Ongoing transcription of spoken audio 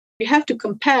you have to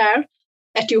compare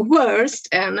at your worst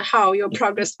and how your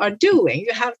progress are doing.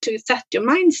 You have to set your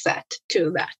mindset to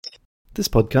that. This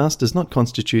podcast does not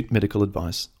constitute medical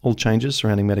advice. All changes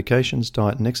surrounding medications,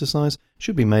 diet and exercise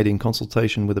should be made in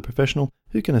consultation with a professional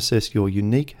who can assess your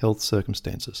unique health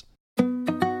circumstances.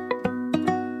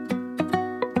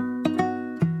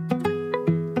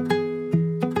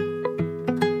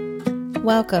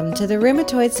 Welcome to the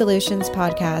Rheumatoid Solutions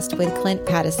podcast with Clint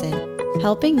Paddison,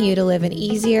 helping you to live an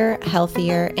easier,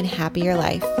 healthier, and happier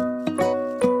life.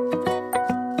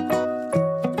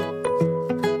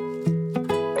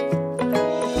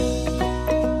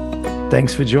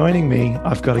 Thanks for joining me.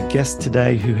 I've got a guest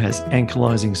today who has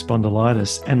ankylosing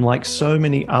spondylitis, and like so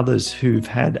many others who've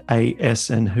had AS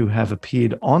and who have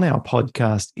appeared on our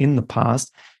podcast in the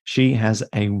past, she has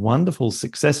a wonderful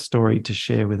success story to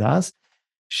share with us.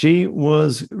 She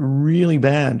was really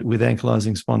bad with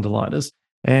ankylosing spondylitis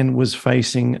and was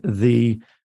facing the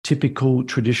typical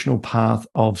traditional path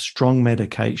of strong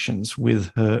medications with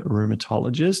her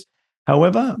rheumatologist.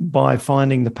 However, by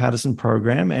finding the Paddison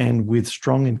program and with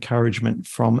strong encouragement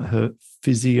from her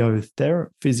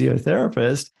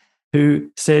physiotherapist, who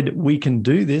said, we can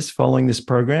do this following this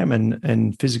program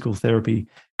and physical therapy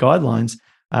guidelines,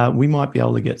 we might be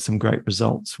able to get some great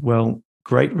results. Well,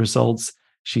 great results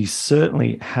she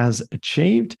certainly has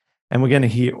achieved, and we're going to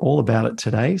hear all about it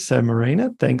today. So, Marina,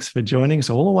 thanks for joining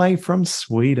us all the way from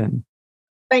Sweden.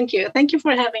 Thank you. Thank you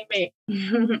for having me.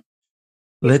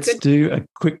 Let's do a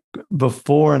quick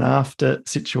before and after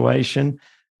situation.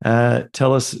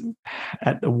 Tell us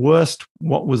at the worst,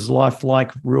 what was life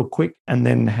like real quick, and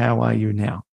then how are you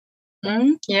now?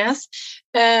 Yes.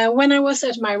 When I was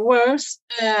at my worst,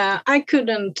 I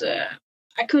couldn't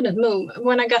move.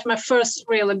 When I got my first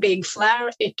really big flare,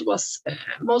 it was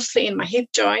mostly in my hip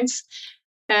joints.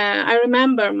 I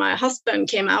remember my husband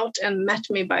came out and met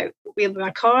me with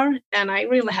my car, and I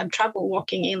really had trouble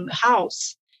walking in the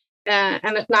house.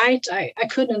 And at night, I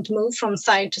couldn't move from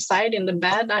side to side in the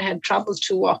bed. I had trouble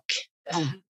to walk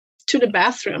to the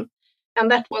bathroom.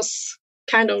 And that was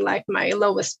kind of like my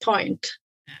lowest point.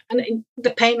 And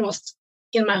the pain was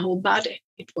in my whole body.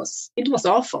 It was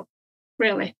awful,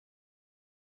 really.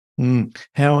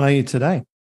 How are you today?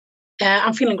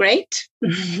 I'm feeling great.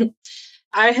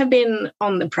 I have been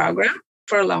on the program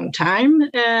for a long time.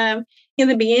 In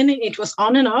the beginning, it was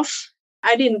on and off.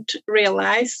 I didn't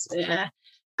realize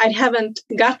I haven't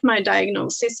got my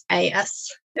diagnosis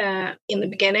AS in the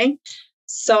beginning.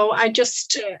 So I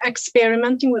just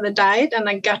experimenting with the diet, and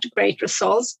I got great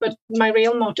results. But my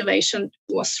real motivation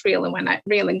was really when I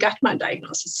really got my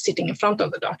diagnosis, sitting in front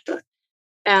of the doctor.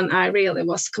 And I really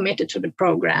was committed to the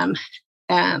program.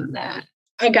 And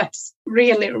I got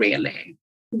really, really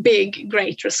big,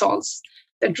 great results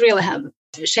that really have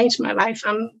changed my life.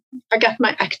 I got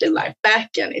my active life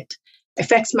back, and it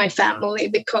affects my family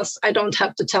because I don't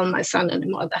have to tell my son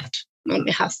anymore that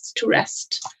mommy has to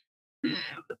rest.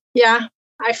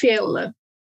 I feel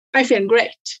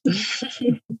great.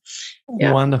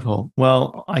 Yeah. Wonderful.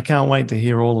 Well, I can't wait to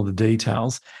hear all of the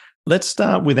details. Let's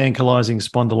start with ankylosing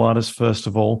spondylitis first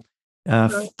of all.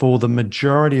 For the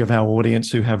majority of our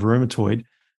audience who have rheumatoid,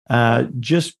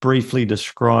 just briefly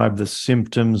describe the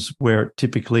symptoms where it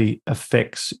typically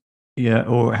affects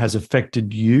or has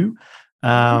affected you.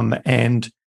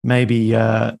 And maybe,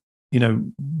 where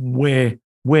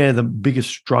the biggest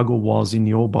struggle was in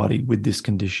your body with this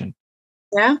condition.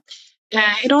 Yeah,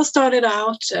 it all started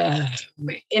out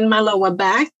in my lower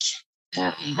back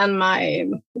and my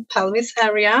pelvis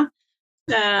area.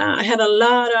 I had a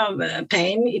lot of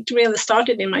pain. It really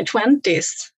started in my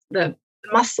 20s. The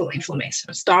muscle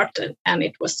inflammation started, and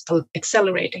it was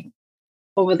accelerating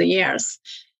over the years.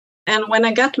 And when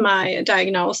I got my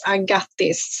diagnosis, I got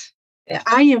this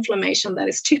eye inflammation that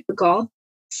is typical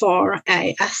for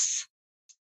AS.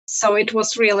 So it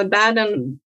was really bad.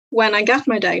 And when I got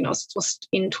my diagnosis, it was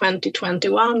in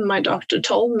 2021, my doctor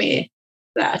told me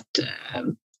that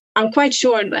I'm quite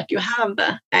sure that you have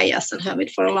AS and have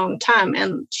it for a long time.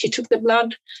 And she took the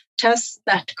blood test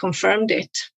that confirmed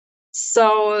it.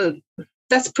 So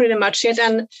that's pretty much it.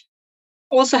 And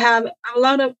also have a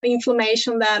lot of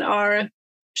inflammation that are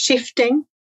shifting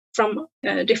from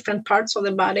different parts of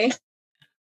the body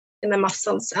in the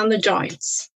muscles and the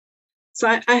joints. So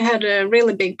I had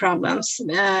really big problems.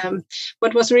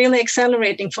 What was really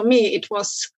accelerating for me, it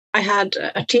was I had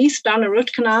a teeth down a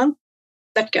root canal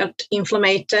that got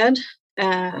inflamed.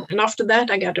 And after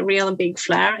that, I got a really big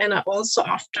flare. And I also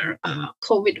after a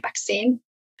COVID vaccine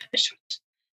shot.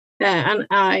 And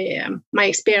my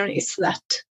experience is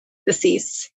that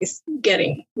disease is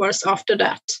getting worse after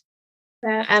that.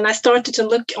 And I started to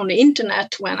look on the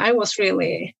internet when I was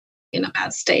really in a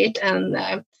bad state. And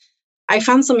I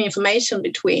found some information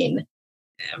between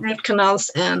root canals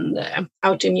and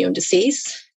autoimmune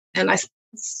disease. And I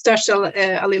searched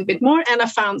a little bit more, and I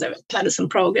found the Paddison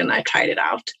program. I tried it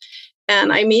out.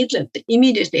 And I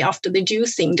immediately after the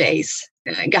juicing days,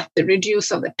 got the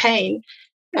reduce of the pain.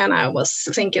 And I was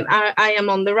thinking, I am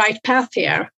on the right path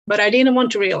here. But I didn't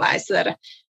want to realize that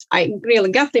I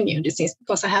really got the immune disease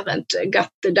because I haven't got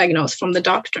the diagnosis from the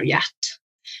doctor yet.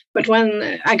 But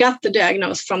when I got the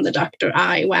diagnosis from the doctor,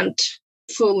 I went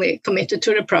fully committed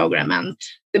to the program, and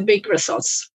the big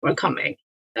results were coming.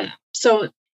 So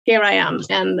here I am,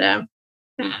 and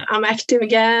I'm active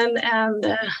again,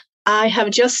 and I have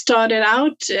just started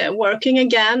out working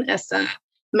again as a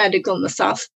medical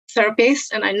massage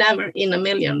therapist, and I never in a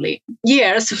million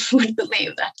years would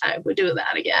believe that I would do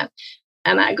that again.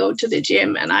 And I go to the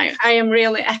gym, and I am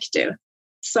really active.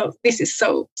 So this is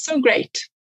so great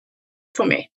for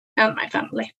me and my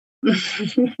family.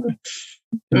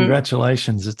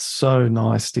 Congratulations. It's so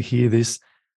nice to hear this.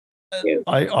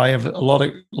 I have a lot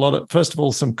of, first of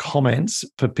all, some comments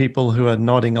for people who are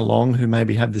nodding along who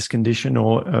maybe have this condition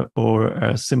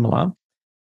or similar.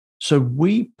 So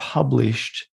we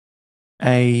published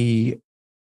a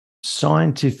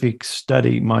scientific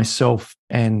study, myself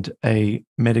and a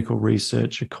medical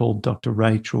researcher called Dr.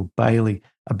 Rachel Bailey,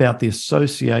 about the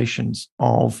associations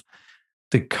of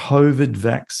the COVID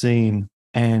vaccine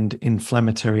and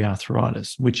inflammatory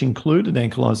arthritis, which included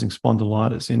ankylosing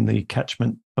spondylitis in the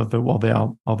catchment of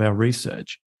our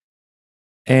research.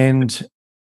 And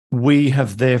we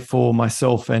have therefore,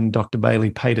 myself and Dr.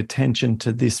 Bailey, paid attention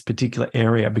to this particular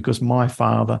area because my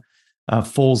father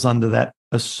falls under that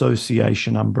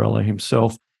association umbrella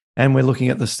himself. And we're looking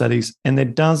at the studies, and there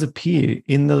does appear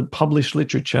in the published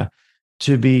literature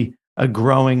to be a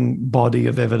growing body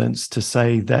of evidence to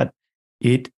say that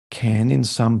it can, in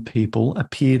some people,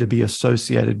 appear to be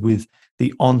associated with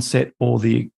the onset or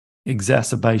the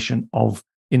exacerbation of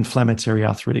inflammatory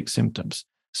arthritic symptoms.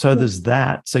 So there's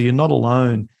that. So you're not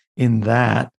alone in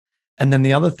that. And then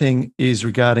the other thing is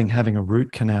regarding having a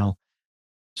root canal.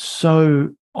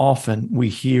 So often we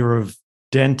hear of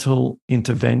dental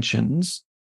interventions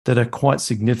that are quite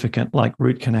significant, like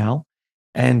root canal,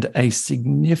 and a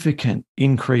significant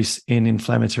increase in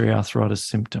inflammatory arthritis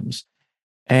symptoms.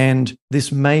 And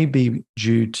this may be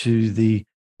due to the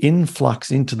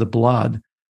influx into the blood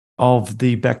of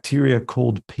the bacteria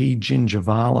called P.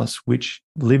 gingivalis, which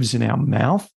lives in our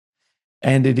mouth.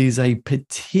 And it is a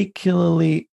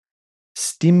particularly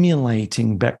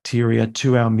stimulating bacteria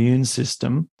to our immune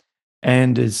system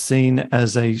and is seen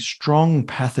as a strong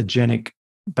pathogenic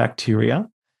bacteria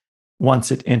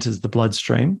once it enters the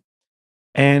bloodstream.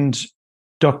 And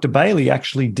Dr. Bailey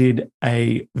actually did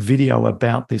a video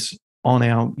about this on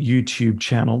our YouTube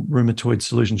channel, Rheumatoid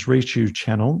Solutions YouTube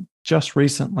channel, just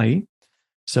recently.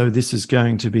 So this is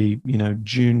going to be,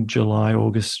 June, July,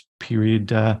 August period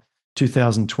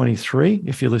 2023,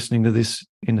 if you're listening to this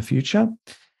in the future.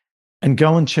 And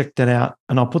go and check that out.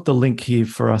 And I'll put the link here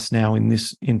for us now in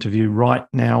this interview right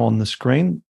now on the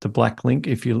screen, the black link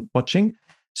if you're watching.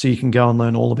 So you can go and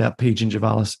learn all about P.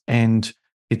 gingivalis and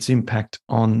its impact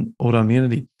on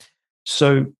autoimmunity.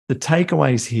 So the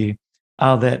takeaways here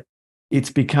are that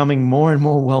it's becoming more and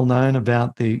more well known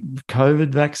about the COVID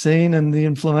vaccine and the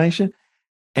inflammation.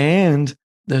 And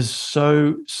there's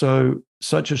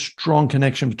such a strong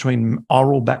connection between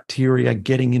oral bacteria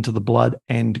getting into the blood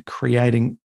and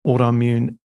creating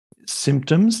autoimmune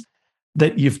symptoms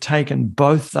that you've taken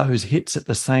both those hits at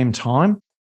the same time,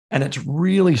 and it's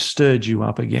really stirred you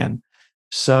up again.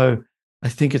 So I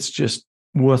think it's just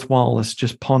worthwhile us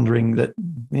just pondering that,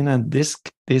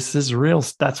 this is real.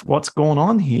 That's what's going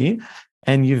on here.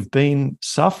 And you've been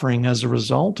suffering as a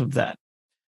result of that.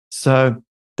 So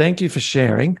thank you for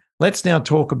sharing. Let's now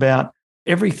talk about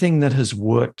everything that has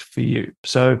worked for you.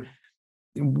 So,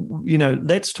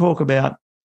 let's talk about,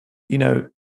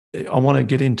 I want to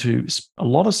get into a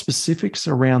lot of specifics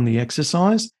around the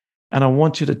exercise. And I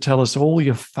want you to tell us all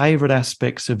your favorite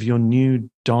aspects of your new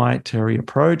dietary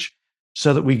approach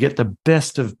so that we get the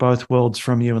best of both worlds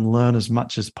from you and learn as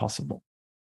much as possible.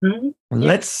 Mm-hmm.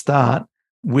 Let's start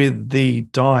with the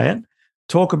diet.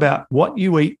 Talk about what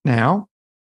you eat now,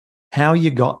 how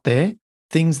you got there,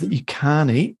 things that you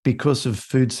can't eat because of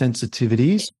food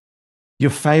sensitivities, your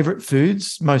favorite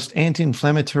foods, most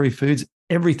anti-inflammatory foods,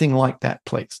 everything like that,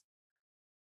 please.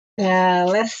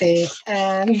 Let's see.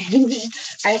 I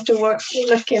have to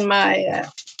look in my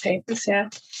papers here.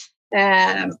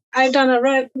 I've done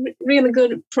a really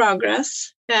good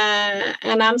progress,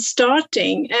 and I'm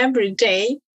starting every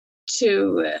day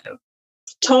to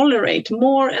tolerate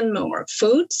more and more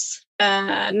foods.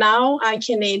 Now I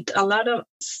can eat a lot of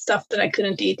stuff that I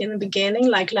couldn't eat in the beginning,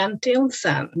 like lentils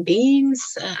and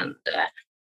beans and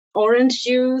orange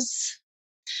juice.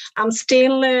 I'm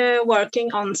still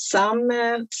working on some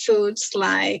foods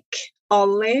like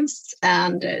olives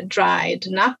and dried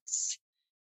nuts.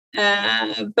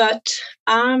 But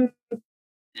I'm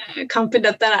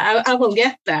confident that I will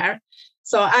get there.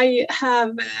 So I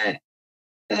have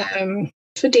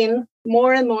put in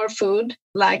more and more food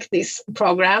like this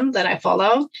program that I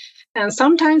follow. And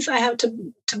sometimes I have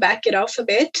to back it off a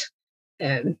bit,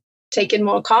 take it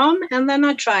more calm, and then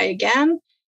I try again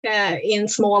in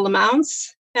small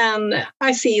amounts. And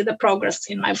I see the progress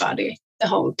in my body the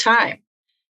whole time.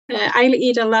 I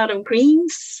eat a lot of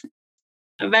greens.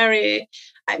 We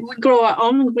grow our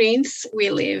own greens. We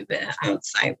live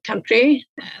outside country,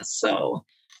 so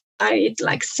I eat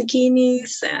like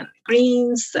zucchinis and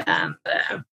greens and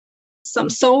some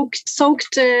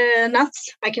soaked nuts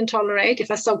I can tolerate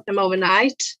if I soak them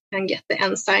overnight and get the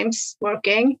enzymes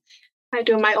working. I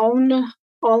do my own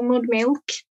almond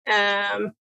milk,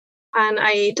 and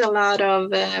I eat a lot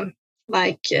of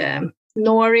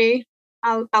nori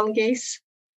algae.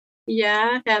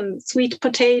 Yeah, and sweet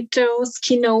potatoes,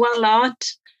 quinoa a lot.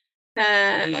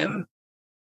 And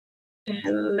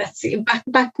let's see,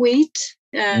 buckwheat.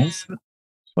 Yes.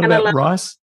 What about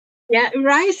rice? Yeah,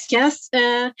 rice, yes.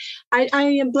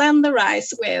 I blend the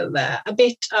rice with a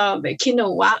bit of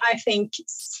quinoa. I think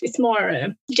it's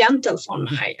more gentle for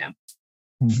my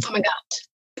gut.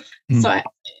 So I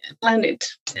blend it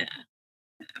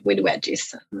with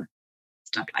veggies and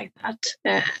stuff like that.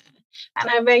 And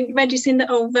I have veggies in the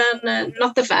oven,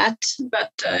 not the fat,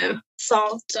 but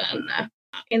salt and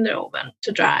in the oven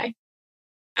to dry.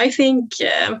 I think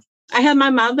I had my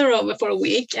mother over for a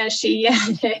week, and she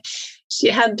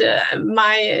had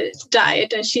my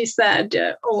diet, and she said,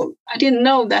 "Oh, I didn't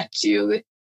know that you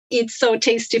eat so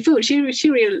tasty food." She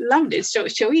really loved it, so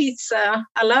she eats a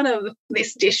lot of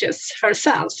these dishes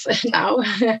herself now.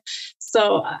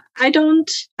 So I don't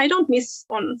miss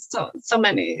on so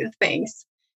many things.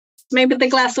 Maybe the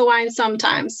glass of wine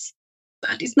sometimes,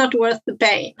 but it's not worth the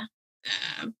pain.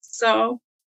 So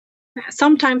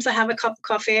sometimes I have a cup of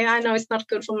coffee. I know it's not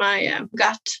good for my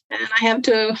gut, and I have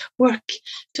to work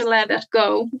to let that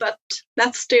go. But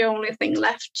that's the only thing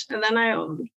left. And then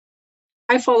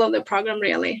I follow the program,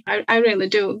 really. I really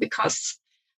do, because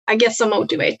I get so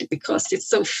motivated, because it's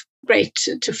so great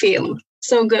to feel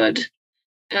so good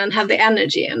and have the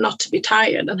energy and not to be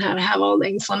tired and have all the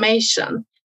inflammation.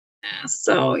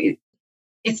 So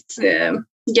it's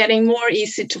getting more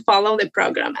easy to follow the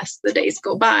program as the days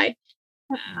go by.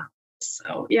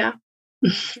 So, yeah.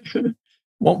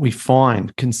 What we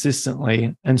find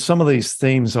consistently, and some of these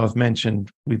themes I've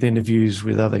mentioned with interviews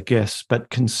with other guests,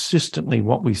 but consistently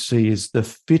what we see is the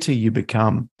fitter you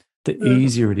become, the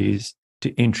easier it is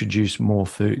to introduce more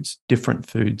foods, different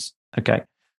foods. Okay.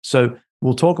 So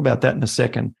we'll talk about that in a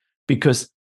second, because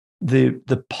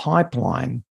the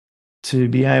pipeline to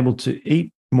be able to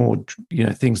eat more,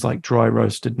 things like dry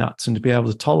roasted nuts, and to be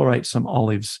able to tolerate some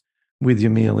olives with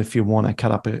your meal if you want to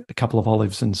cut up a couple of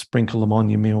olives and sprinkle them on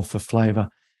your meal for flavor.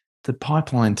 The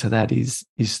pipeline to that is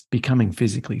becoming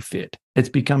physically fit. It's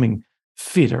becoming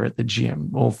fitter at the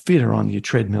gym or fitter on your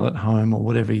treadmill at home or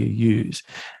whatever you use.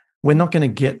 We're not going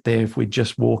to get there if we're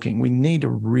just walking. We need to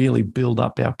really build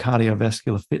up our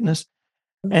cardiovascular fitness.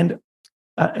 And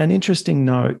an interesting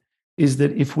note is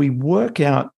that if we work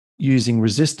out using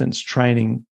resistance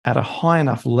training at a high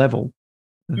enough level,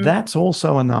 that's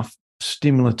also enough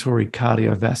stimulatory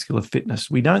cardiovascular fitness.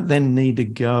 We don't then need to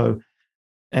go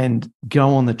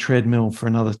on the treadmill for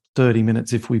another 30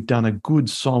 minutes if we've done a good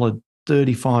solid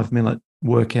 35-minute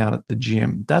workout at the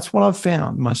gym. That's what I've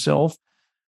found myself.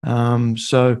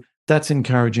 So that's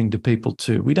encouraging to people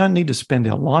too. We don't need to spend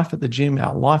our life at the gym,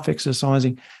 our life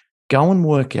exercising. Go and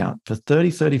work out for 30,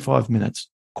 35 minutes,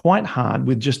 quite hard,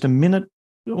 with just a minute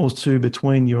or two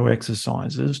between your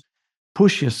exercises.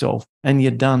 Push yourself and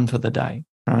you're done for the day.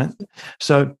 Right.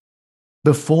 So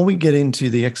before we get into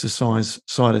the exercise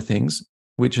side of things,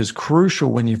 which is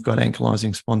crucial when you've got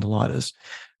ankylosing spondylitis,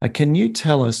 can you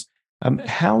tell us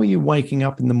how are you waking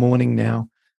up in the morning now?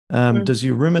 Does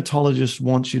your rheumatologist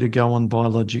want you to go on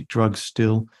biologic drugs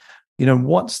still?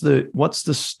 What's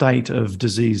the state of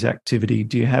disease activity?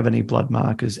 Do you have any blood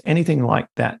markers? Anything like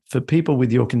that for people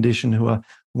with your condition who are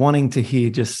wanting to hear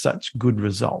just such good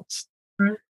results?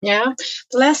 Yeah,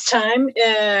 the last time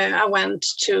I went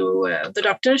to the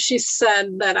doctor, she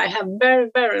said that I have very,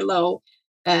 very low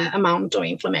amount of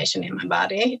inflammation in my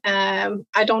body.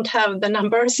 I don't have the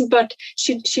numbers, but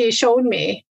she showed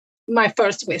me my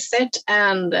first visit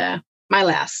and my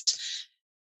last.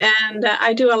 And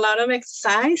I do a lot of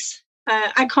exercise.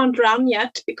 I can't run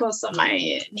yet because of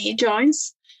my knee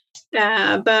joints,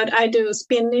 but I do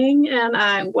spinning and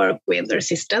I work with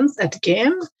resistance at the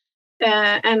gym.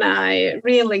 And I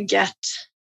really get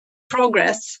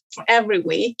progress for every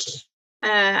week.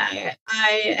 I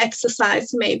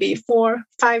exercise maybe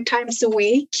 4-5 times a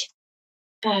week.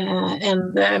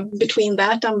 And between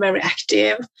that, I'm very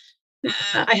active.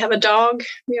 I have a dog.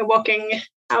 We are walking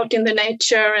out in the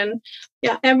nature. And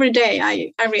yeah, every day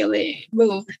I really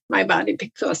move my body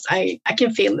because I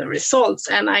can feel the results.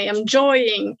 And I am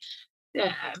enjoying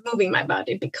moving my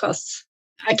body because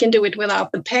I can do it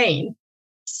without the pain.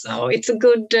 So it's a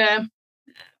good,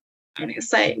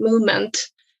 movement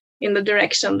in the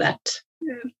direction that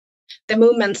the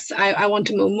movements I want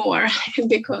to move more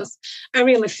because I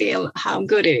really feel how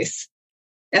good it is.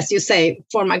 As you say,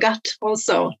 for my gut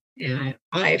also,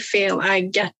 I feel I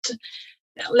get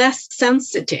less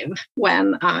sensitive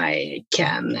when I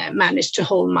can manage to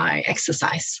hold my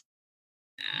exercise.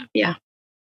 Yeah.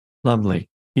 Lovely.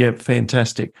 Yeah,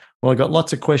 fantastic. Well, I got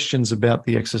lots of questions about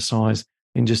the exercise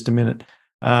in just a minute.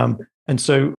 And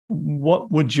so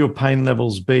what would your pain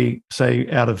levels be, say,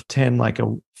 out of 10, like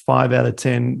a 5 out of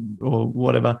 10 or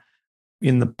whatever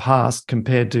in the past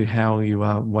compared to how you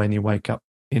are when you wake up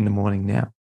in the morning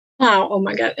now? Oh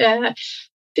my God.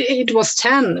 It was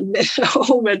 10,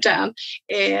 over 10.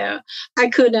 I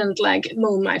couldn't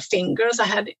move my fingers. I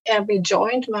had every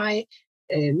joint, my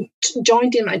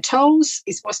joint in my toes.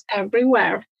 It was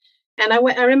everywhere. And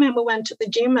I remember went to the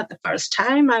gym at the first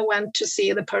time. I went to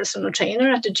see the personal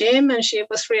trainer at the gym, and she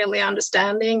was really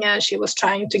understanding, and she was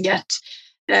trying to get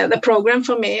the program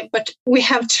for me. But we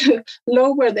have to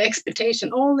lower the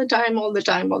expectation all the time.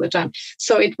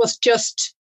 So it was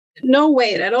just no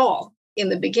weight at all in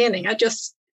the beginning. I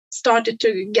just started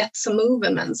to get some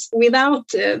movements without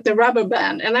the rubber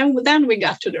band. And then we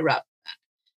got to the rubber band.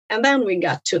 And then we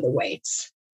got to the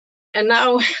weights. And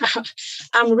now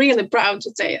I'm really proud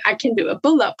to say I can do a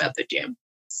pull-up at the gym.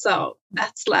 So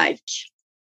that's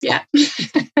yeah.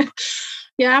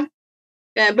 Yeah.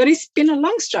 But it's been a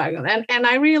long struggle. And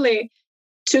I really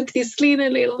took these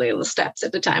little steps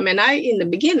at the time. And in the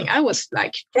beginning, I was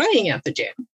crying at the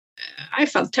gym. I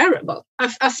felt terrible.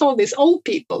 I saw these old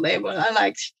people. They were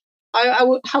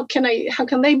how can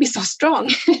they be so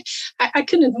strong? I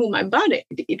couldn't move my body.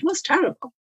 It was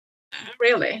terrible,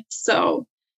 really. So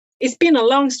it's been a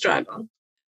long struggle.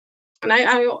 And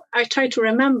I try to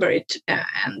remember it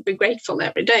and be grateful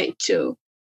every day to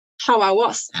how I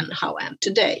was and how I am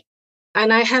today.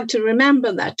 And I have to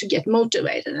remember that to get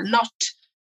motivated and not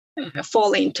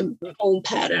fall into old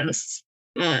patterns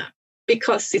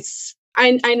because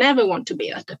I never want to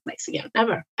be at that place again,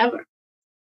 ever, ever.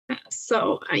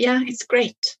 So it's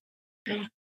great.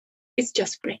 It's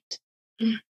just great.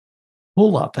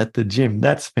 Pull up at the gym.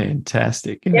 That's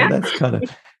fantastic.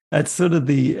 That's sort of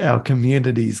our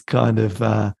community's kind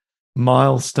of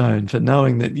milestone for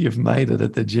knowing that you've made it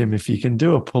at the gym. If you can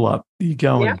do a pull up, you're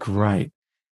going great.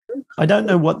 I don't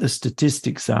know what the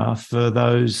statistics are for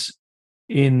those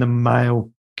in the male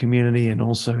community and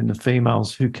also in the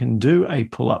females who can do a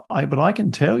pull up. But I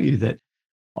can tell you that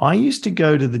I used to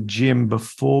go to the gym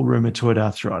before rheumatoid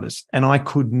arthritis, and I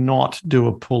could not do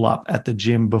a pull-up at the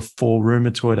gym before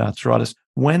rheumatoid arthritis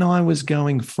when I was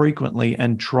going frequently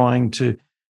and trying to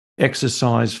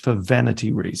exercise for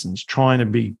vanity reasons, trying to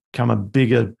become a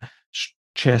bigger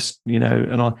chest,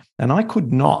 and I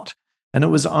could not. And it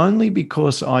was only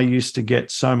because I used to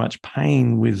get so much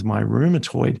pain with my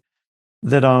rheumatoid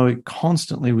that I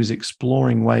constantly was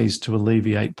exploring ways to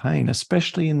alleviate pain,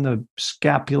 especially in the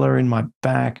scapula, in my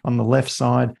back, on the left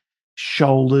side,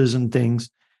 shoulders and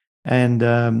things. And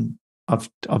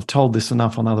I've told this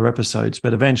enough on other episodes,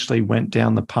 but eventually went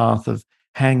down the path of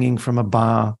hanging from a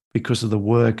bar because of the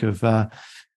work of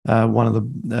one of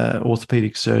the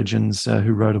orthopedic surgeons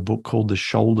who wrote a book called The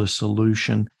Shoulder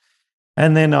Solution.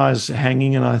 And then I was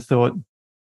hanging and I thought,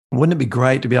 wouldn't it be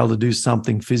great to be able to do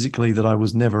something physically that I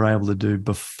was never able to do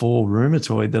before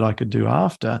rheumatoid that I could do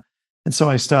after? And so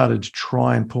I started to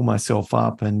try and pull myself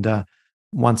up. And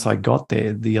once I got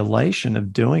there, the elation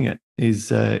of doing it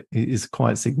is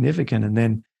quite significant. And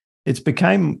then it's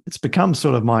become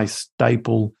sort of my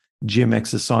staple gym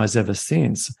exercise ever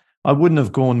since. I wouldn't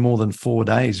have gone more than 4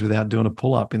 days without doing a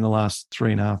pull-up in the last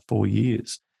 3.5, 4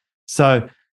 years. So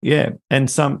yeah, and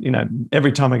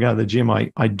every time I go to the gym,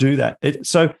 I do that.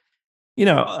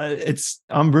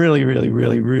 I'm really, really,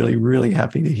 really, really, really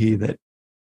happy to hear that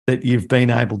you've been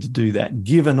able to do that,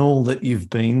 given all that you've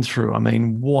been through. I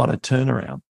mean, what a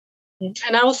turnaround.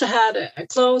 And I also had a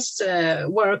close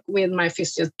work with my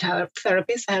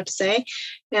physiotherapist, I have to say.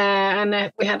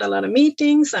 And we had a lot of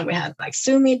meetings, and we had like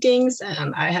Zoom meetings.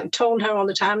 And I have told her all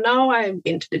the time, no, I've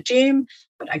been to the gym,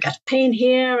 but I got pain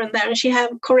here and there. And she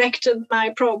have corrected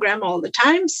my program all the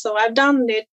time. So I've done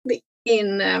it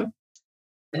in,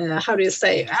 how do you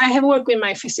say? I have worked with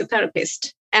my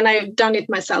physiotherapist, and I've done it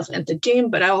myself at the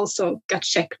gym, but I also got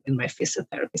checked with my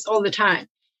physiotherapist all the time.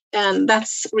 And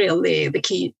that's really the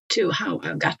key to how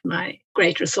I got my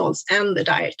great results, and the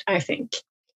diet, I think.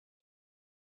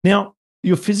 Now,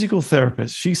 your physical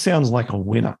therapist, she sounds like a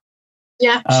winner.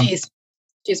 Yeah, she's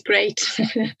great.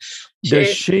 Does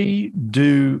she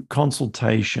do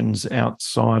consultations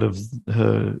outside of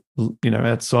her,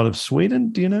 outside of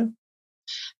Sweden? Do you know?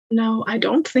 No, I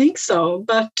don't think so.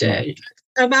 But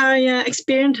I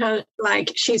experienced her,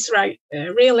 like she's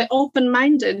really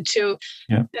open-minded to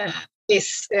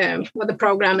this with the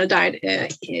program and diet.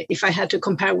 If I had to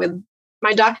compare with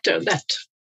my doctor, that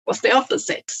was the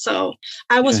opposite. So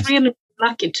I was really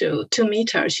lucky to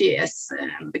meet her. She has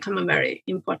become a very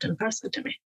important person to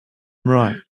me.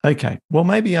 Right. Okay. Well,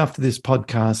 maybe after this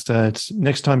podcast,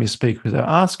 next time you speak with her,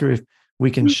 ask her if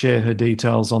we can share her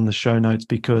details on the show notes,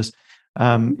 because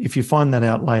if you find that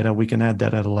out later, we can add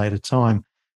that at a later time.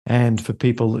 And for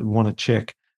people that want to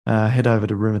check, head over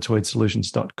to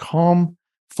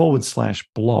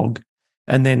rheumatoidsolutions.com/blog.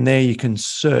 And then there you can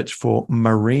search for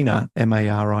Marina,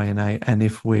 Marina. And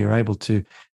if we're able to,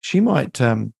 she might,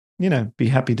 be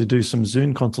happy to do some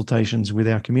Zoom consultations with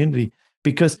our community,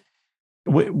 because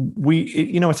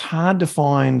it's hard to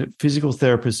find physical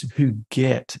therapists who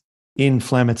get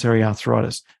inflammatory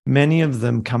arthritis. Many of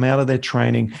them come out of their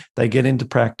training, they get into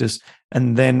practice,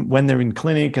 and then when they're in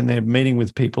clinic and they're meeting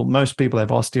with people, most people have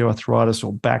osteoarthritis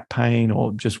or back pain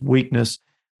or just weakness,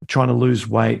 trying to lose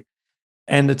weight.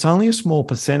 And it's only a small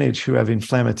percentage who have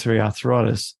inflammatory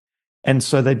arthritis. And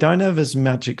so they don't have as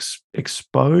much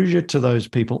exposure to those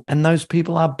people. And those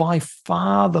people are by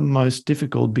far the most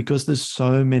difficult, because there's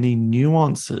so many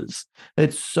nuances.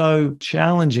 It's so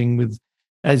challenging with,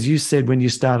 as you said, when you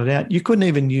started out, you couldn't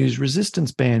even use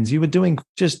resistance bands. You were doing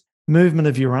just movement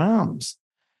of your arms.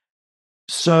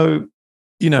 So,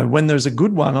 when there's a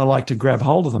good one, I like to grab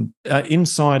hold of them.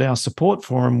 Inside our support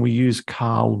forum, we use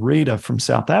Carl Reeder from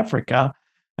South Africa,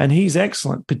 and he's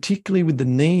excellent, particularly with the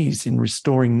knees, in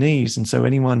restoring knees. And so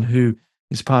anyone who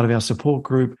is part of our support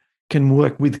group can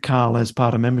work with Carl as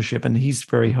part of membership, and he's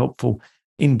very helpful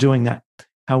in doing that.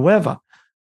 However,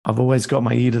 I've always got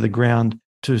my ear to the ground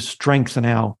to strengthen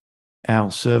our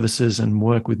services and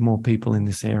work with more people in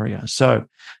this area. So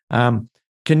can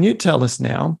you tell us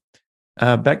now,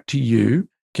 back to you,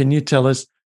 can you tell us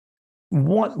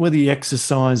what were the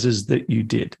exercises that you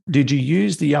did? Did you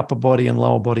use the upper body and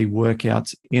lower body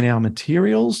workouts in our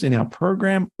materials, in our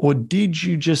program, or did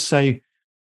you just say,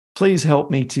 please help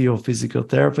me to your physical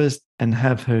therapist and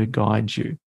have her guide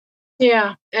you?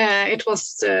 Yeah, it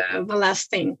was the last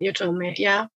thing you told me.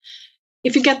 Yeah.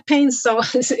 If you get pain for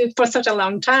such a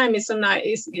long time, it's so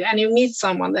nice, and you meet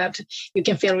someone that you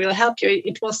can feel will help you.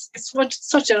 It's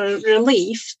such a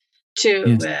relief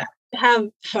to have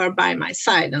her by my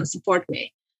side and support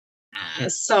me. I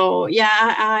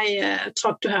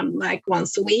talked to her like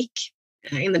once a week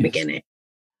in the beginning.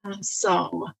 I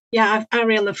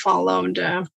really followed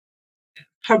her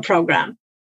program.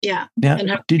 Yeah. Now, and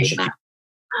her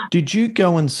did you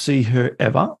go and see her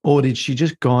ever, or did she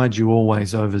just guide you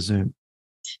always over Zoom?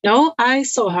 No, I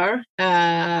saw her,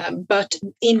 but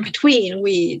in between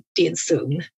we did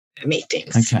Zoom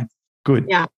meetings. Okay, good.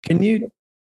 Yeah. Can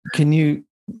you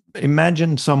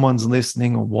imagine someone's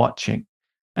listening or watching,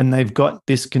 and they've got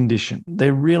this condition?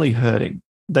 They're really hurting.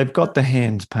 They've got the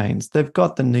hand pains. They've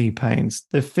got the knee pains.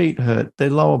 Their feet hurt. Their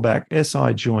lower back,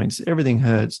 SI joints, everything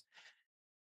hurts.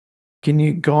 Can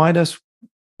you guide us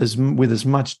with as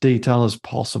much detail as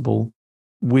possible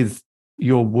with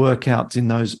your workouts in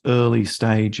those early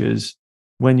stages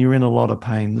when you're in a lot of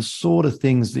pain, the sort of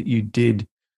things that you did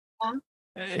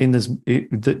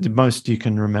the most you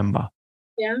can remember?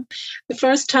 Yeah, the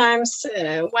first times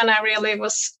when I really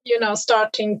was,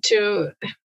 starting to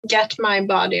get my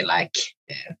body like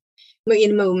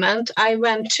in movement, I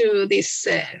went to this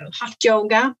hot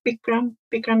yoga, Bikram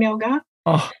yoga.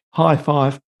 Oh, high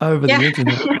five over the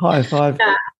internet. High five.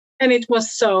 Yeah, and it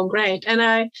was so great. And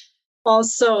I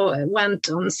also went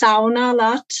on sauna a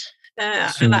lot.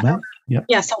 Sauna? Yeah.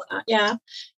 Yeah, sauna, yeah.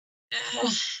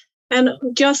 And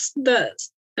just the,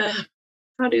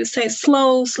 how do you say,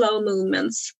 slow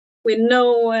movements with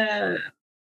no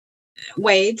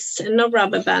weights, no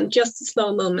rubber band, just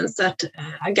slow movements that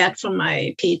I get from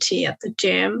my PT at the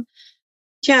gym.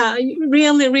 Yeah,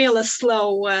 really, really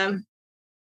slow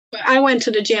I went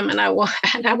to the gym and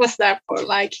and I was there for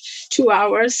like 2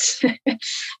 hours.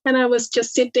 And I was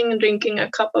just sitting and drinking a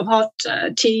cup of hot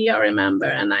tea, I remember.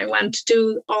 And I went to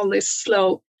do all these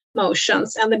slow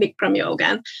motions and the Bikram yoga.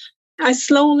 And I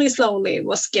slowly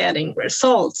was getting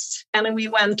results. And we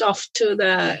went off to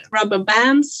the rubber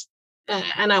bands.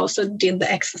 And I also did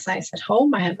the exercise at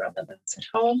home. I had rubber bands at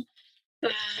home.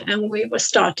 And we were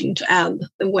starting to add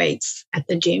the weights at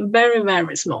the gym, very,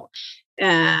 very small.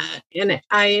 And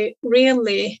I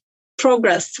really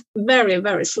progressed very,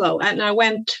 very slow. And I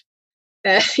went,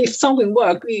 if something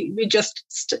worked, we just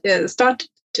started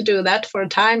to do that for a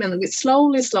time, and we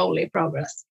slowly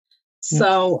progressed. Yeah.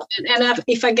 So, and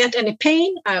if I get any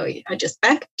pain, I just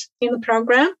backed in the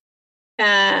program.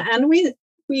 And we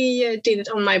did it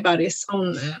on my body's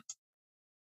own,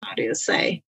 how do you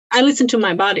say? I listen to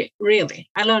my body, really.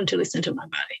 I learned to listen to my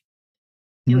body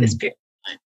in this period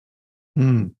of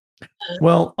time.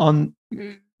 Well,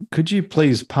 could you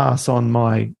please pass on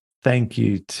my thank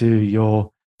you to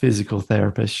your physical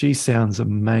therapist? She sounds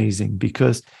amazing,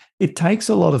 because it takes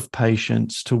a lot of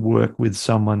patience to work with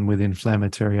someone with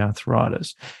inflammatory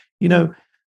arthritis. You know,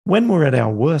 when we're at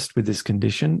our worst with this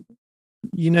condition,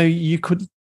 you could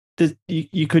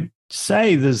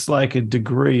say there's like a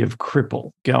degree of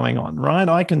cripple going on, right?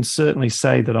 I can certainly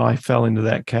say that I fell into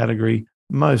that category,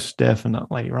 most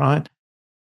definitely, right?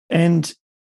 And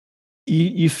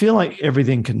you feel like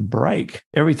everything can break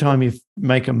every time you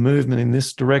make a movement in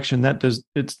this direction.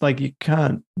 It's like you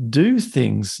can't do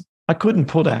things. I couldn't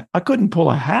pull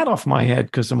a hat off my head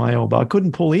because of my elbow. I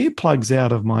couldn't pull earplugs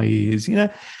out of my ears.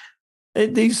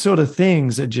 These sort of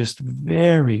things are just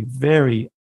very, very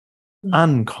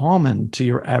uncommon to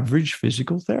your average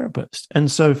physical therapist. And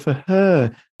so for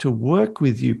her to work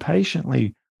with you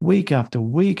patiently week after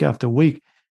week after week,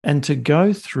 and to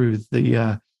go through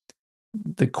the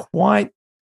quite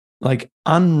like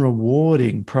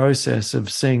unrewarding process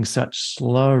of seeing such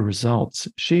slow results.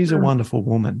 She's a wonderful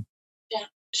woman. Yeah,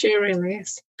 she really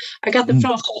is. I got the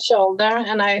frozen shoulder,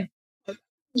 and I,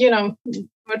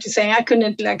 what you saying? I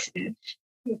couldn't like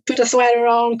put a sweater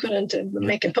on, couldn't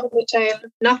make a ponytail,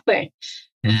 nothing.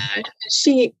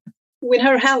 She, with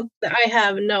her help, I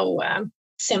have no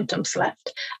symptoms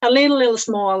left. A little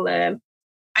small.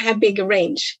 I have bigger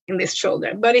range in this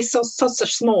shoulder, but it's such a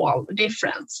small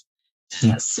difference.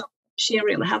 So she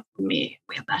really helped me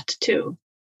with that too.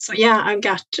 So yeah, I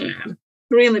got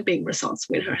really big results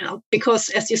with her help, because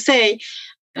as you say,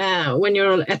 when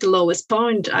you're at the lowest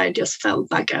point, I just felt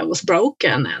like I was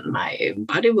broken, and my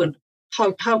body would,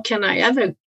 how can I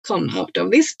ever come out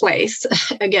of this place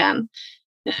again?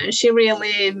 She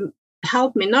really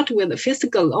helped me, not with the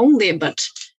physical only, but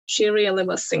she really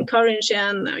was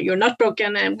encouraging. You're not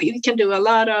broken, and we can do a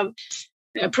lot of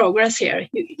progress here.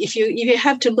 If you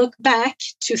have to look back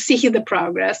to see the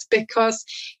progress, because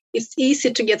it's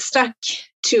easy to get stuck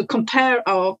to compare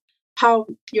how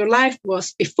your life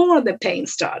was before the pain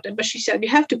started. But she said you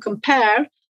have to compare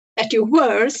at your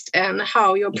worst and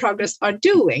how your progress are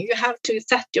doing. You have to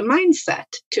set your mindset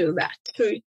to that.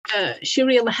 So, she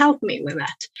really helped me with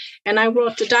that. And I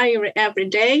wrote a diary every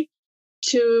day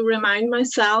to remind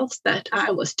myself that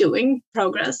I was doing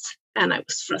progress, and I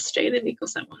was frustrated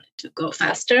because I wanted to go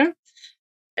faster.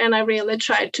 And I really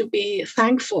tried to be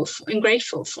thankful and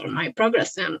grateful for my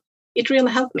progress, and it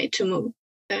really helped me to move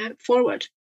forward.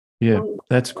 Yeah,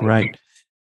 that's great.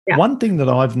 Yeah. One thing that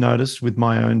I've noticed with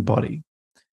my own body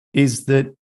is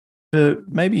that for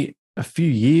maybe a few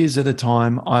years at a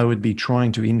time, I would be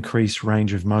trying to increase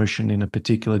range of motion in a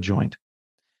particular joint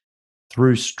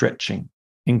through stretching,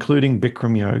 including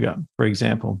Bikram yoga, for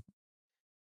example.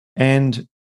 And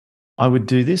I would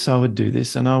do this,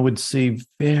 and I would see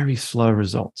very slow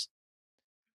results.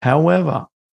 However,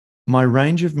 my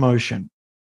range of motion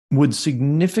would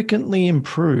significantly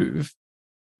improve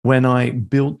when I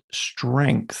built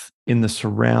strength in the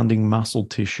surrounding muscle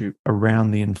tissue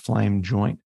around the inflamed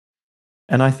joint.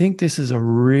 And I think this is a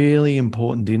really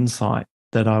important insight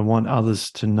that I want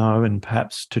others to know, and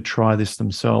perhaps to try this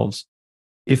themselves.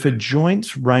 If a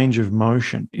joint's range of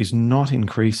motion is not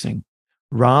increasing,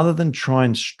 rather than try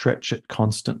and stretch it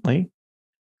constantly,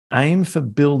 aim for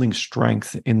building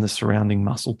strength in the surrounding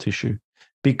muscle tissue.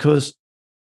 Because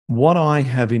what I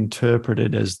have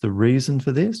interpreted as the reason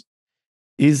for this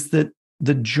is that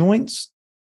the joints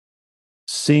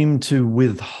seem to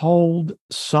withhold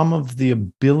some of the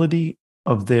ability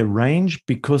of their range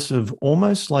because of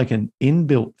almost like an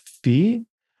inbuilt fear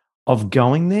of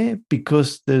going there,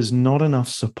 because there's not enough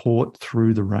support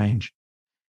through the range.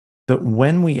 That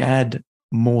when we add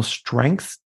more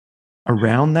strength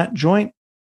around that joint,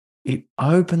 it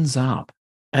opens up,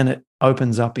 and it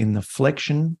opens up in the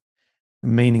flexion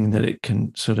meaning that it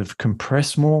can sort of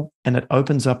compress more, and it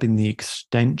opens up in the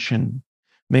extension,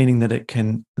 meaning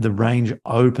that the range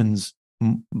opens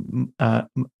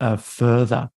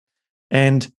further.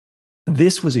 And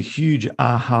this was a huge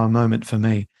aha moment for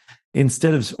me.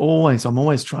 Instead of I was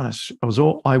always trying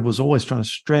to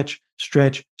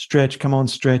stretch, come on,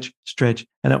 stretch.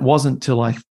 And it wasn't till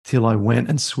I went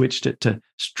and switched it to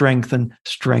strengthen.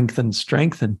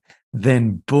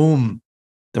 Then boom,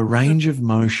 the range of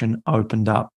motion opened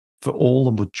up for all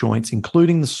of the joints,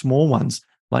 including the small ones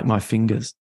like my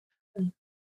fingers.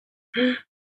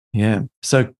 Yeah.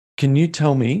 So can you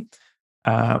tell me,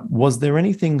 was there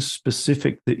anything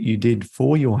specific that you did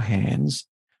for your hands,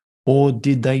 or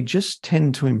did they just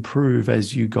tend to improve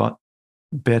as you got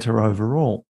better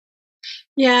overall?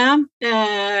 Yeah,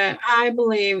 I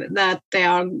believe that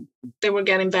they were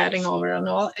getting better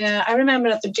overall. I remember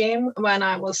at the gym when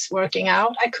I was working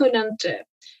out, I couldn't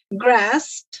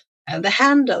grasp the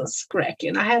handles correctly,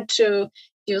 and I had to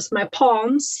use my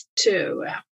palms to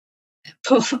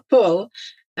pull.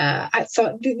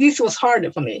 So this was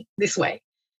harder for me this way.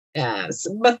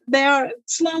 But they are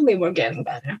slowly were getting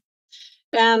better.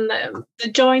 And the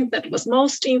joint that was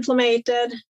most inflamed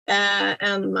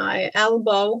and my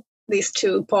elbow, these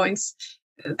 2 points,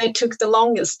 they took the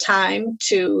longest time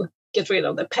to get rid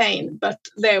of the pain, but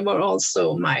they were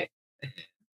also my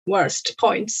worst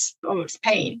points of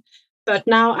pain. But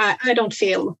now I don't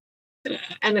feel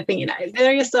anything in it.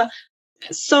 There is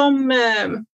some,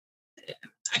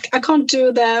 I can't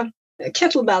do the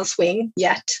kettlebell swing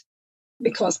yet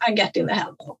because I get in the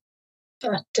elbow.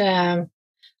 But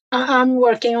I'm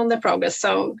working on the progress,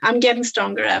 so I'm getting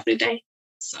stronger every day.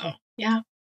 So, yeah,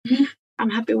 I'm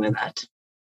happy with that.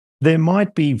 There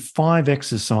might be 5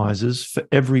 exercises for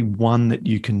every one that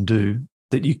you can do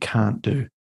that you can't do.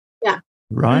 Yeah.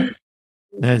 Right?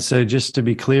 And so just to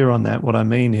be clear on that, what I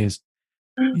mean is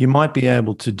you might be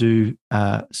able to do,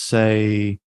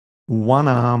 say,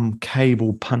 one-arm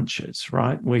cable punches,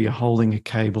 right, where you're holding a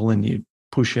cable and you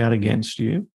push out against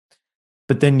you.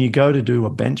 But then you go to do a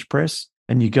bench press,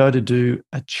 and you go to do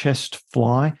a chest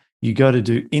fly, you go to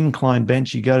do incline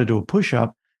bench, you go to do a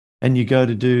push-up, and you go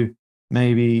to do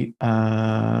maybe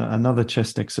another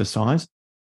chest exercise,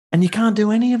 and you can't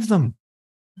do any of them.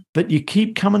 But you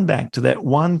keep coming back to that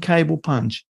one cable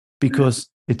punch because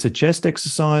it's a chest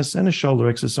exercise and a shoulder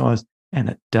exercise, and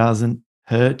it doesn't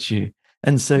hurt you.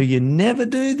 And so you never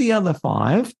do the other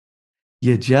 5.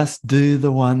 You just do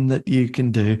the one that you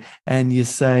can do, and you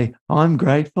say, I'm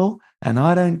grateful and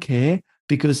I don't care,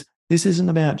 because this isn't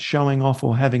about showing off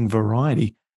or having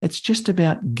variety. It's just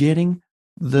about getting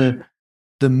the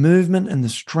movement and the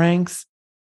strength,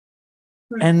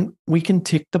 and we can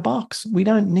tick the box. We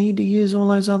don't need to use all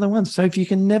those other ones. So if you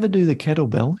can never do the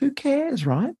kettlebell, who cares,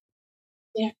 right?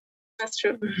 Yeah, that's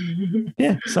true.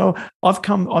 Yeah. So I've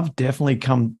definitely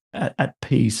come at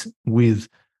peace with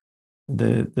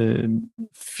the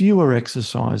fewer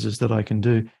exercises that I can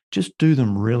do. Just do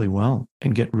them really well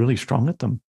and get really strong at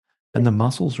them, and the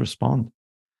muscles respond.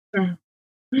 And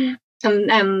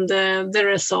the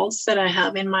results that I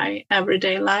have in my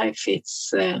everyday life,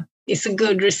 it's a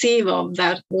good receive of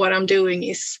that. What I'm doing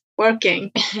is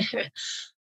working.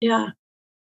 Yeah.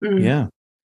 Yeah.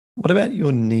 What about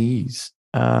your knees?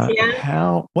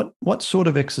 What sort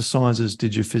of exercises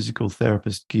did your physical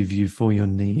therapist give you for your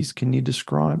knees? Can you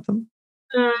describe them?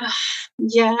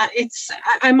 Yeah,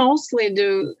 I mostly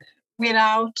do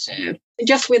without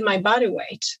just with my body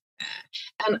weight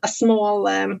and a small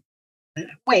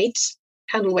weight,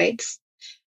 handle weights.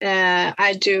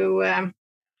 I do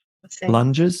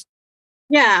lunges.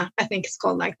 Yeah, I think it's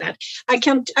called like that. I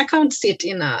can't sit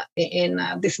in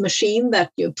this machine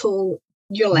that you pull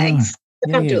your legs.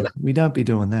 I can't do that. We don't be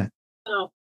doing that.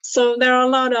 No. So there are a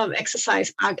lot of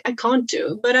exercise I can't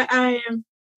do, but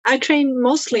I train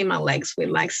mostly my legs with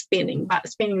like spinning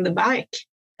the bike.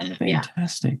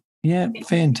 Fantastic. Yeah,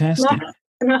 fantastic.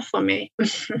 Enough for me.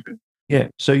 Yeah.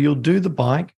 So you'll do the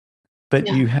bike, but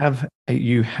you have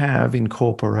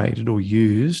incorporated or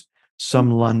used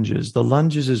some lunges. The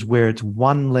lunges is where it's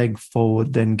one leg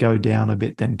forward, then go down a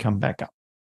bit, then come back up.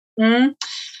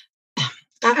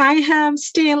 I have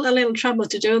still a little trouble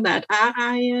to do that.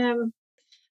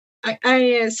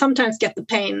 I sometimes get the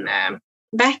pain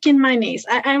back in my knees.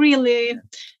 I'm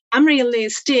really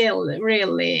still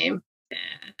really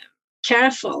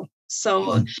careful.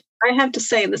 So I have to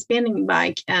say the spinning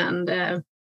bike and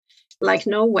like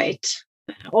no weight,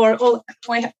 or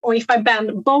if I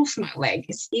bend both my legs,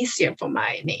 it's easier for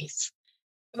my knees.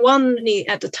 One knee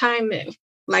at a time,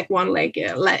 like one leg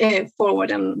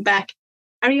forward and back.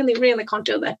 I really, really can't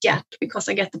do that yet because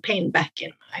I get the pain back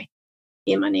in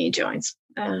my knee joints.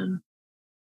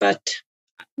 but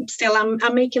still I'm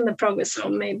making the progress. So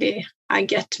maybe I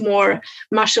get more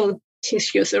muscle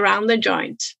tissues around the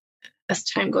joint as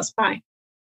time goes by.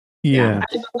 Yeah. I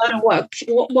do a lot of work.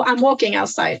 I'm walking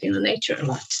outside in the nature a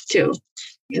lot too,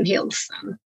 in hills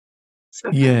and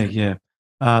stuff. Yeah.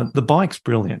 The bike's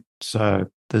brilliant. So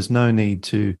there's no need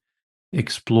to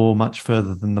explore much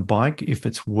further than the bike if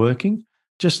it's working,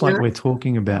 just like we're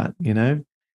talking about,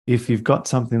 if you've got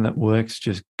something that works,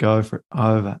 just go for it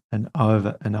over and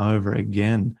over and over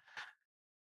again.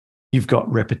 You've got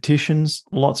repetitions,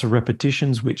 lots of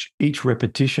repetitions, which each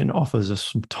repetition offers a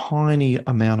tiny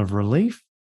amount of relief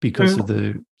because of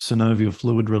the synovial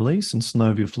fluid release. And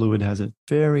synovial fluid has a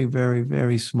very, very,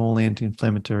 very small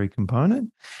anti-inflammatory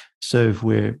component. So if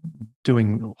we're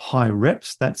doing high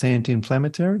reps, that's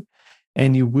anti-inflammatory.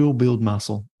 And you will build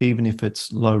muscle, even if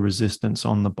it's low resistance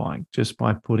on the bike, just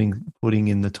by putting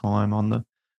in the time on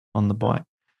the bike.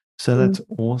 So that's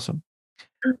awesome.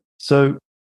 So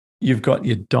you've got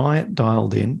your diet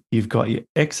dialed in. You've got your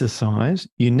exercise.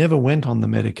 You never went on the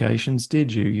medications,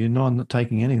 did you? You're not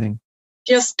taking anything.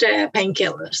 Just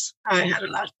painkillers. I had a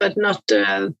lot, but not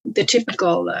the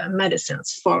typical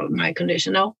medicines for my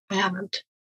condition. No, I haven't.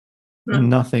 No.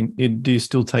 Nothing. Do you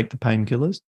still take the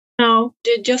painkillers? No,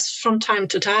 just from time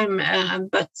to time,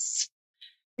 but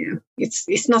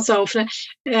it's not so often.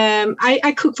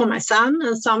 I cook for my son,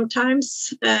 and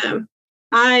sometimes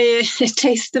I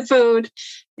taste the food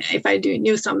if I do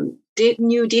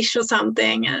new dish or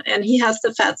something, and he has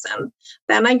the fats, and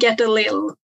then I get a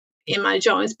little in my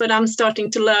joints. But I'm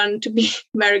starting to learn to be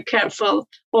very careful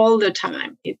all the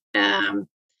time. And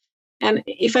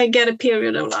if I get a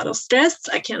period of a lot of stress,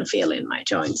 I can feel in my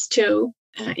joints too.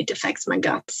 It affects my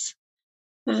guts.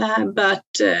 But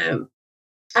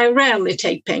I rarely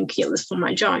take painkillers for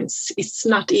my joints. It's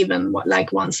not even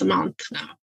like once a month now.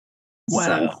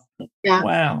 Wow. So, yeah.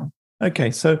 Wow.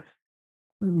 Okay. So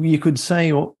you could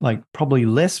say like probably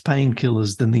less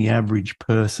painkillers than the average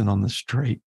person on the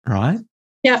street, right?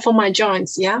 Yeah, for my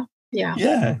joints. Yeah.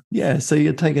 Yeah. So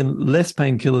you're taking less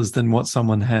painkillers than what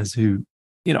someone has who,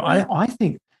 I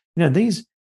think,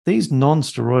 these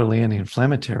non-steroidal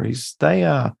anti-inflammatories, they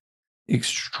are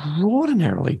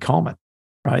extraordinarily common,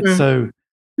 right? So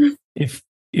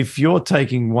if you're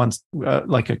taking once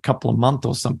like a couple of months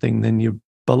or something, then you're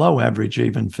below average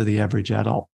even for the average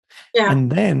adult. Yeah.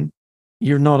 And then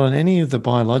you're not on any of the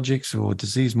biologics or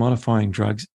disease modifying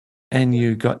drugs, and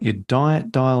you've got your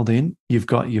diet dialed in, you've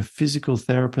got your physical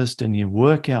therapist and your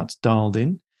workouts dialed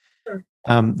in.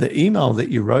 The email that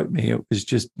you wrote me, it was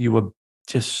just, you were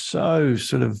just so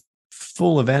sort of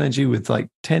full of energy with like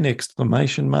 10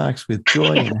 exclamation marks with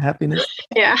joy and happiness.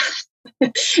 Yeah.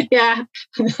 Yeah,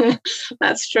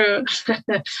 that's true.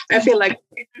 I feel like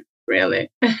really.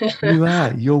 You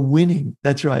are. You're winning.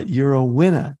 That's right. You're a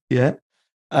winner. Yeah.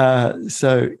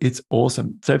 So it's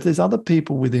awesome. So if there's other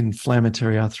people with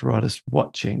inflammatory arthritis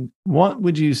watching, what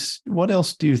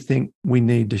else do you think we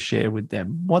need to share with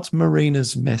them? What's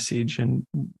Marina's message, and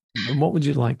what would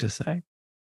you like to say?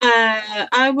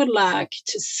 I would like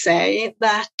to say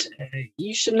that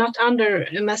you should not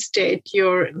underestimate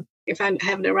if I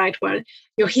have the right word,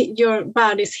 your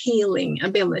body's healing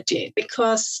ability,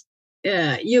 because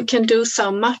you can do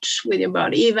so much with your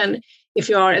body, even if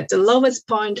you are at the lowest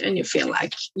point and you feel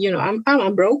like,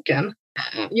 I'm broken.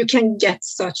 You can get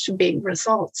such big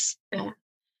results.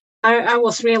 I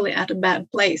was really at a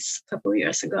bad place a couple of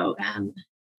years ago, and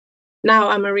now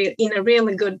I'm in a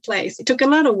really good place. It took a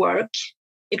lot of work.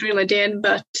 It really did,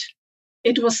 but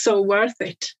it was so worth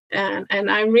it. And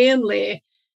I really,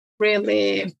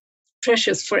 really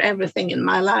precious for everything in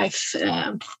my life.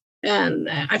 And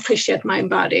I appreciate my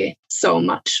body so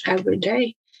much every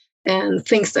day. And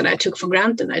things that I took for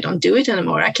granted, I don't do it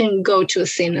anymore. I can go to a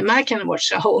cinema, I can watch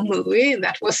a whole movie.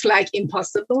 That was like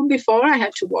impossible before. I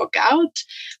had to walk out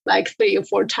like 3 or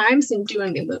 4 times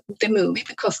during the movie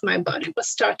because my body was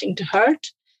starting to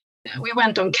hurt. We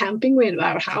went on camping with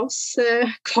our house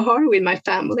car with my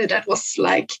family. That was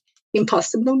like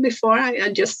impossible before.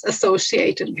 I just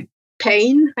associated with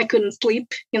pain. I couldn't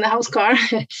sleep in the house car.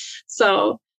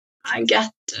 So I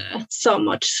get so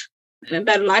much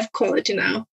better life quality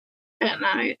now. And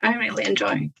I really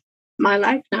enjoy my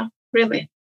life now,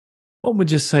 really. What would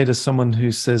you say to someone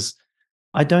who says,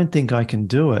 I don't think I can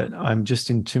do it. I'm just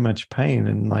in too much pain.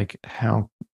 And like,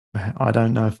 I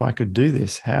don't know if I could do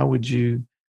this. How would you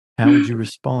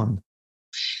respond?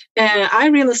 I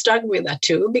really struggle with that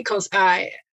too, because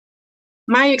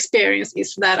my experience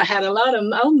is that I had a lot of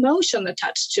emotion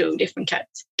attached to different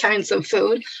kinds of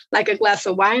food. Like a glass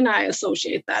of wine, I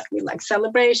associate that with like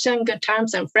celebration, good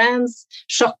times and friends.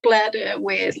 Chocolate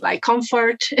with like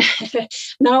comfort.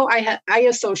 Now I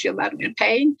associate that with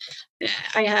pain.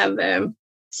 I have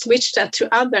switched that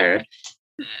to other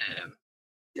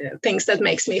things that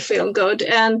makes me feel good.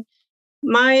 And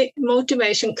my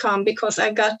motivation come because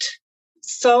I got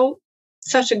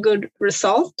such a good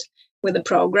result with the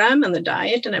program and the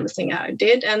diet and everything I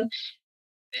did. And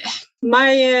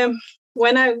my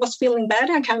when I was feeling bad,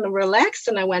 I kind of relaxed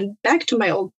and I went back to my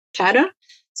old pattern.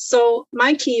 So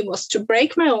my key was to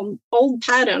break my old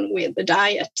pattern with the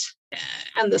diet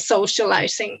and the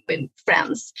socializing with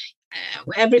friends.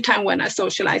 Every time when I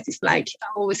socialize, it's like I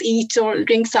always eat or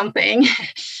drink something.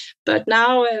 But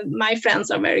now my friends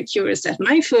are very curious at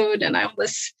my food, and I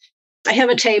have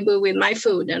a table with my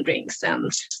food and drinks,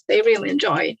 and they really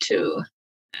enjoy to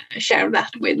share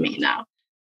that with me now.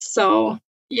 So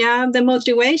yeah, the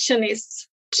motivation is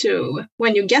to,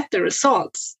 when you get the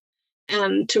results,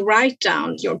 and to write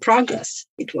down your progress.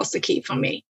 It was the key for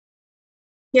me.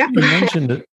 Yeah. You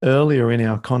mentioned it earlier in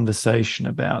our conversation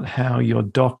about how your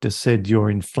doctor said your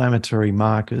inflammatory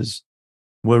markers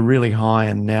were really high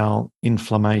and now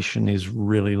inflammation is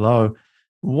really low.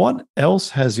 What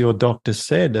else has your doctor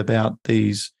said about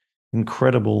these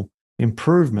incredible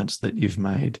improvements that you've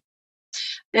made?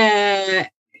 Matter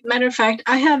of fact,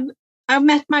 I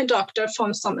met my doctor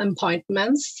from some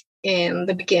appointments in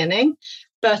the beginning,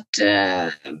 but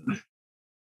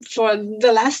for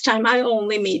the last time, I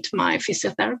only meet my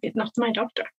physiotherapist, not my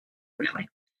doctor, really.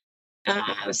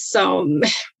 So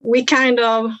we kind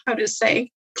of, how to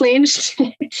say, clinched.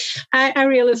 I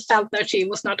really felt that she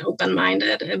was not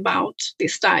open-minded about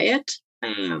this diet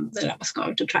that I was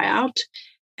going to try out.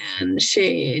 And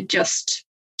she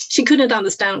couldn't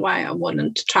understand why I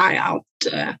wouldn't try out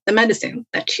the medicine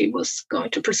that she was going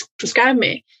to prescribe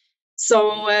me.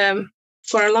 So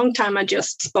for a long time, I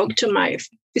just spoke to my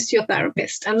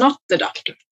physiotherapist and not the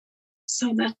doctor.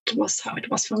 So that was how it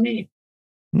was for me.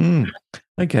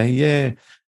 Okay, yeah.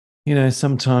 You know,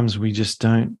 sometimes we just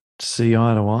don't see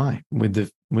eye to eye with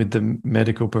the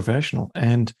medical professional.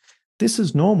 And this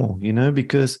is normal, you know,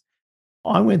 because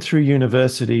I went through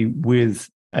university with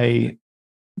a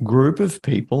group of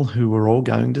people who were all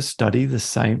going to study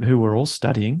who were all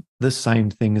studying the same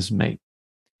thing as me.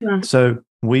 Yeah. So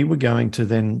we were going to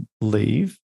then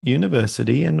leave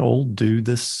university and all do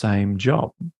the same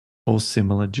job or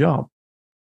similar job.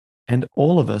 And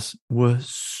all of us were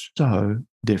so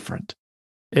different.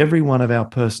 Every one of our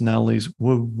personalities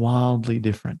were wildly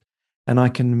different. And I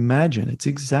can imagine it's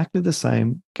exactly the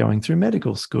same going through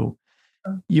medical school.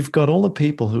 You've got all the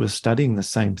people who are studying the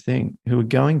same thing, who are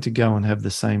going to go and have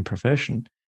the same profession,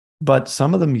 but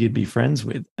some of them you'd be friends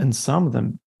with, and some of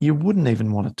them you wouldn't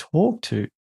even want to talk to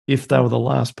if they were the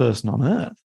last person on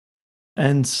earth.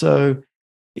 And so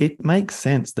it makes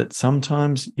sense that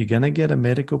sometimes you're going to get a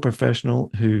medical professional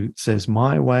who says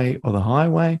my way or the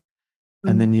highway,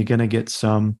 and then you're going to get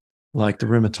some, like the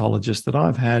rheumatologist that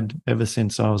I've had ever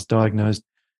since I was diagnosed,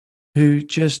 who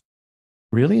just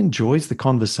really enjoys the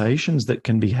conversations that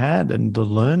can be had and the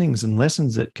learnings and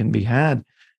lessons that can be had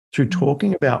through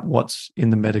talking about what's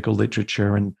in the medical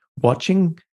literature and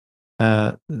watching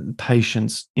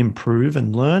patients improve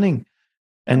and learning,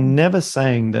 and never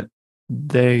saying that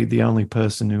they're the only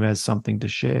person who has something to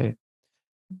share.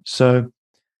 So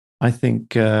I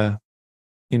think,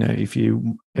 if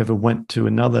you ever went to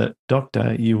another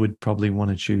doctor, you would probably want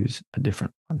to choose a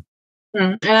different one.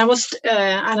 And I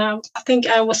think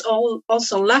I was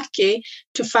also lucky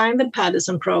to find the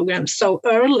Paddison program so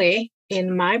early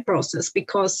in my process,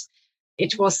 because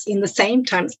it was in the same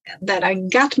time that I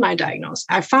got my diagnosis.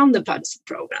 I found the Paddison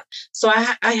program. So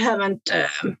I haven't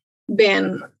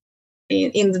been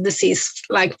in the disease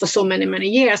like for so many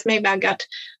years. Maybe I got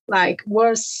like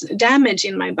worse damage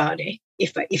in my body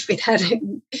if it had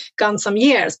gone some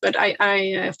years. But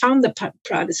I found the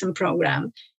Paddison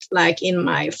program like in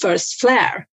my first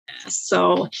flare.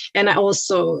 So, and I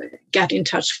also got in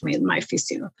touch with my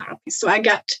physiotherapist. So I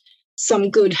got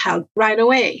some good help right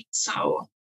away. So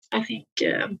I think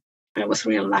I was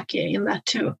real lucky in that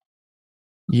too.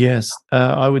 Yes,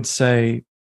 I would say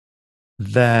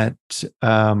that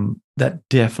that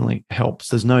definitely helps.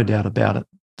 There's no doubt about it.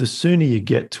 The sooner you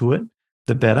get to it,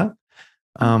 the better.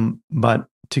 But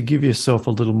to give yourself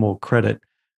a little more credit,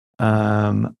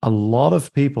 a lot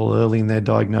of people early in their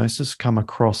diagnosis come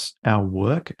across our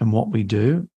work and what we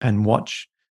do and watch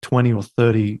 20 or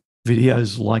 30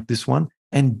 videos like this one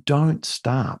and don't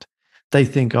start. They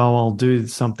think, oh, I'll do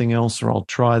something else, or I'll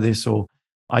try this, or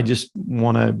I just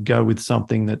want to go with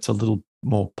something that's a little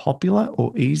more popular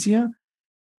or easier.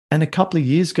 And a couple of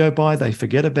years go by, they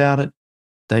forget about it.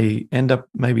 They end up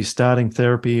maybe starting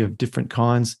therapy of different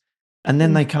kinds. And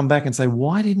then they come back and say,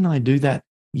 why didn't I do that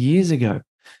years ago?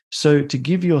 So to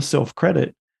give yourself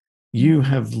credit, you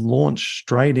have launched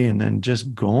straight in and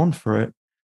just gone for it.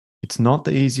 It's not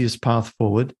the easiest path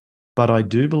forward, but I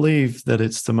do believe that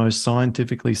it's the most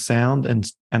scientifically sound.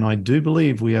 And I do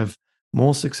believe we have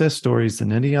more success stories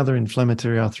than any other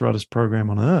inflammatory arthritis program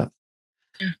on earth.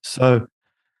 So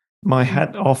my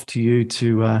hat off to you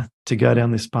to go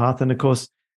down this path. And of course,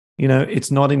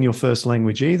 it's not in your first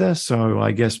language either. So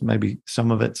I guess maybe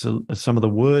some of the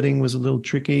wording was a little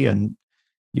tricky, and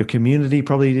your community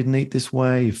probably didn't eat this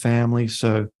way, your family.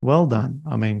 So well done.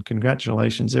 I mean,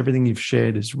 congratulations. Everything you've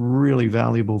shared is really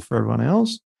valuable for everyone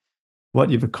else. What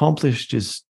you've accomplished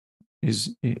is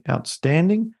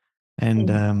outstanding.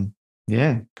 And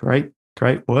great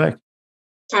work.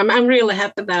 I'm really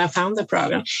happy that I found the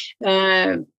program.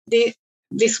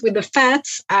 This with the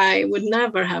fats, I would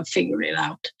never have figured it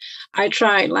out. I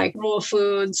tried like raw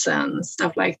foods and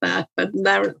stuff like that, but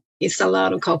there is a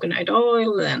lot of coconut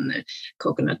oil and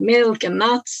coconut milk and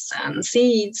nuts and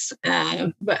seeds.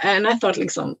 And I thought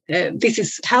this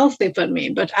is healthy for me,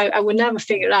 but I would never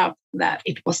figure out that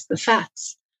it was the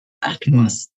fats that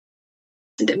was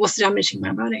damaging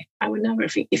my body. I would never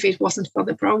think if it wasn't for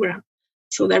the program.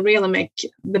 So they really make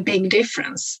the big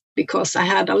difference, because I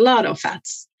had a lot of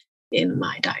fats in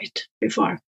my diet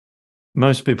before.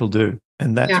 Most people do.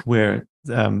 And that's where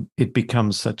it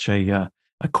becomes such a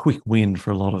quick win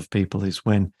for a lot of people, is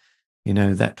when,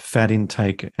 that fat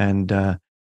intake and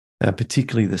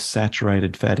particularly the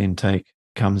saturated fat intake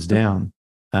comes down.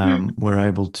 We're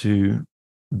able to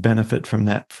benefit from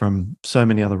that from so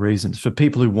many other reasons. For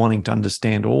people who are wanting to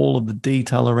understand all of the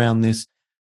detail around this,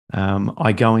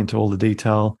 I go into all the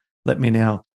detail. Let me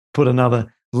now put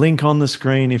another link on the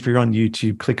screen. If you're on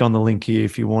YouTube, click on the link here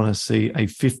if you want to see a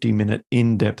 50-minute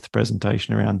in-depth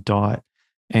presentation around diet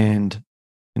and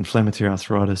inflammatory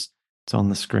arthritis. It's on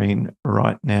the screen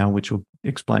right now, which will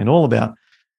explain all about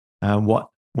what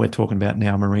we're talking about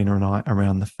now, Marina and I,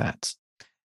 around the fats.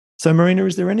 So, Marina,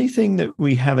 is there anything that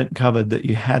we haven't covered that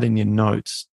you had in your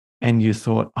notes and you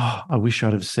thought, I wish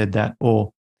I'd have said that,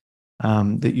 or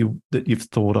that you've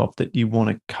thought of that you want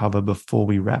to cover before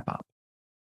we wrap up?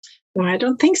 No, I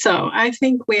don't think so. I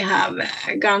think we have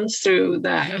gone through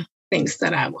the things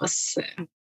that I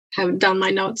have done my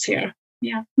notes here.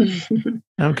 Yeah.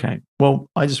 Okay. Well,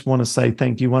 I just want to say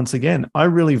thank you once again. I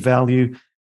really value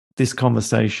this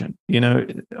conversation.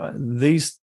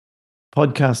 These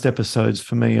podcast episodes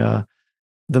for me are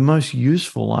the most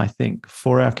useful, I think,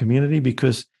 for our community,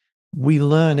 because we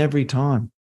learn every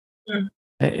time.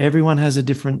 Everyone has a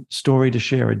different story to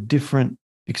share, a different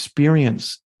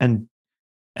experience, and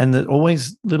that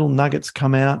always little nuggets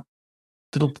come out,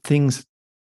 little things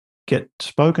get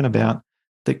spoken about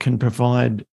that can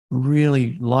provide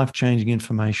really life-changing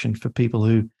information for people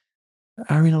who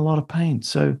are in a lot of pain.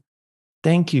 So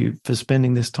thank you for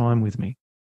spending this time with me.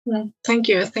 Well, thank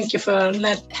you. Thank you for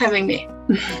having me.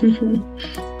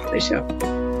 For sure.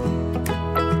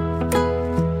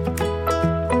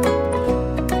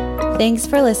 Thanks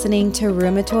for listening to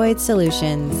Rheumatoid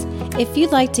Solutions. If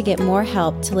you'd like to get more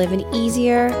help to live an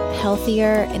easier,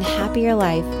 healthier, and happier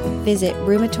life, visit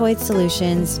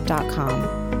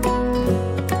rheumatoidsolutions.com.